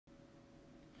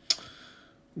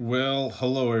Well,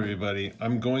 hello everybody.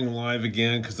 I'm going live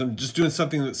again because I'm just doing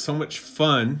something that's so much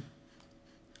fun.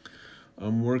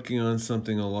 I'm working on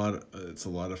something it's a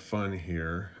lot of fun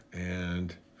here,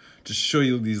 and just show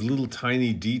you these little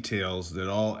tiny details that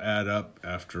all add up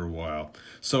after a while.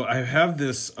 So I have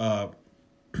this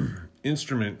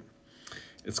instrument.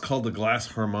 It's called the glass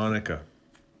harmonica.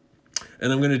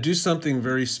 And I'm going to do something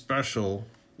very special.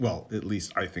 Well, at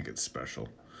least I think it's special.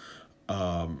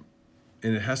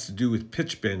 And it has to do with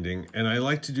pitch bending. And I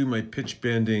like to do my pitch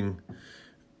bending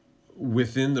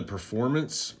within the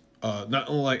performance.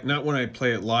 Not when I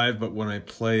play it live, but when I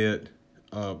play it,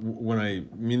 when I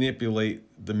manipulate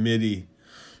the MIDI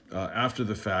after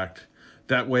the fact.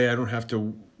 That way I don't have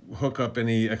to hook up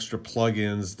any extra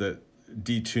plugins that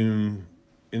detune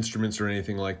instruments or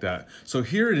anything like that. So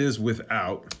here it is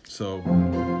without. So,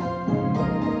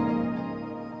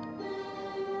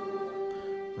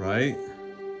 right?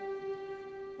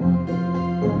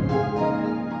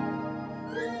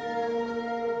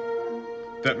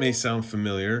 That may sound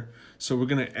familiar. So we're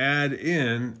going to add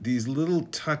in these little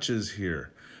touches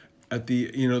here. At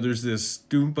the, there's this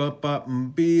doom bop bop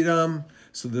beat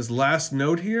So this last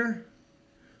note here,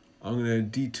 I'm going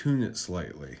to detune it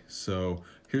slightly. So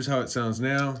here's how it sounds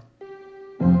now.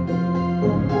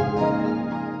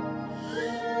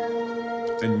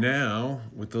 And now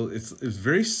with it's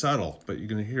very subtle, but you're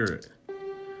going to hear it.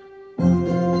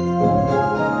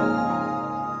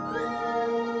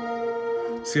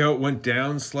 See how it went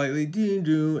down slightly?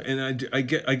 And I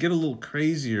get a little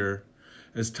crazier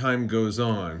as time goes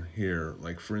on here.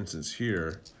 Like for instance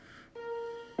here.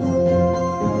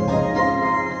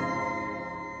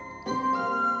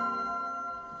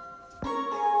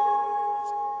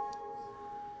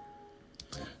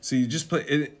 So you just play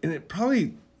it, and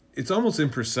it's almost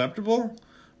imperceptible,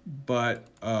 but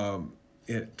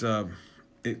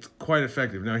it's quite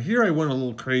effective. Now here I went a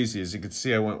little crazy. As you can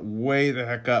see, I went way the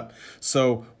heck up.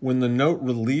 So when the note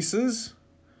releases,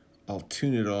 I'll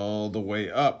tune it all the way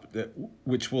up,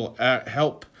 which will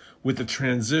help with the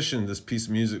transition this piece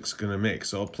of music's gonna make.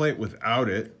 So I'll play it without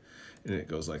it, and it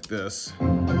goes like this.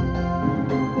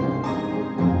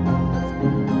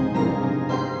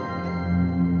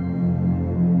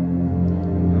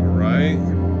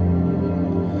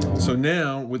 So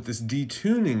now with this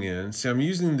detuning in, see, I'm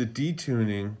using the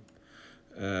detuning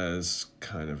as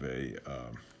kind of a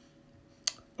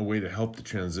way to help the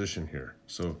transition here.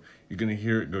 So you're going to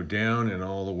hear it go down and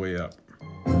all the way up.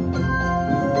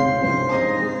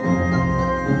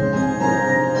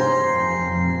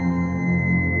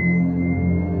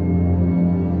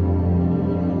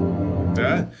 Like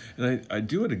that, and I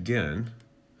do it again.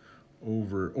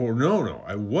 No,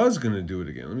 I was going to do it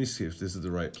again. Let me see if this is the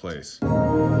right place. No,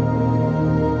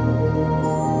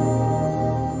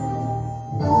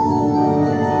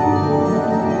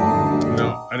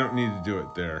 I don't need to do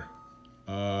it there.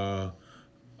 But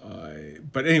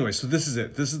anyway, so this is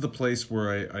it. This is the place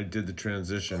where I did the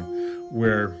transition,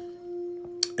 where,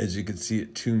 as you can see,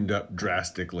 it tuned up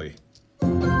drastically.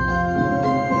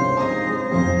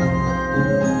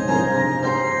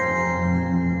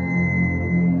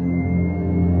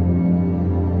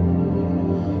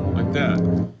 That.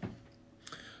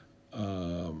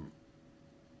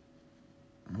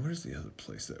 Where's the other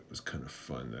place that was kind of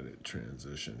fun that it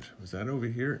transitioned? Was that over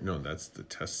here? No, that's the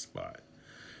test spot.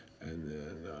 And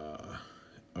then,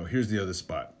 oh, here's the other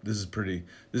spot. This is pretty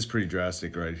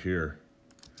drastic right here.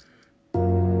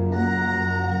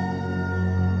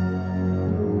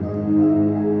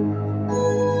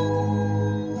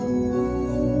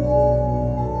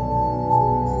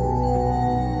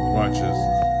 Watch this.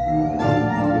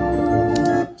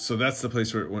 So that's the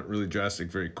place where it went really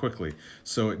drastic very quickly.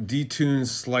 So it detunes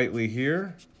slightly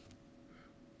here,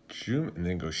 and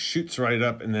then shoots right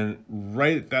up, and then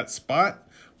right at that spot,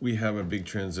 we have a big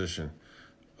transition.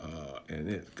 And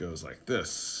it goes like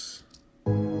this.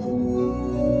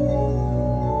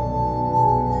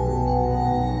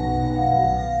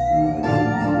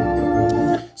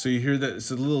 So you hear that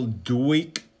it's a little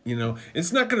dweek.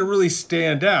 It's not going to really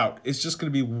stand out. It's just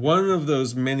going to be one of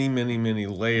those many, many, many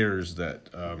layers that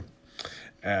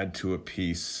add to a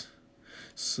piece.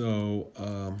 So,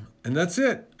 and that's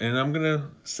it. And I'm going to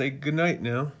say goodnight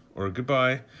now, or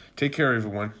goodbye. Take care,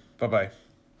 everyone. Bye-bye.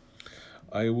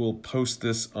 I will post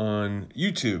this on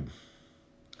YouTube.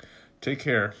 Take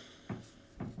care.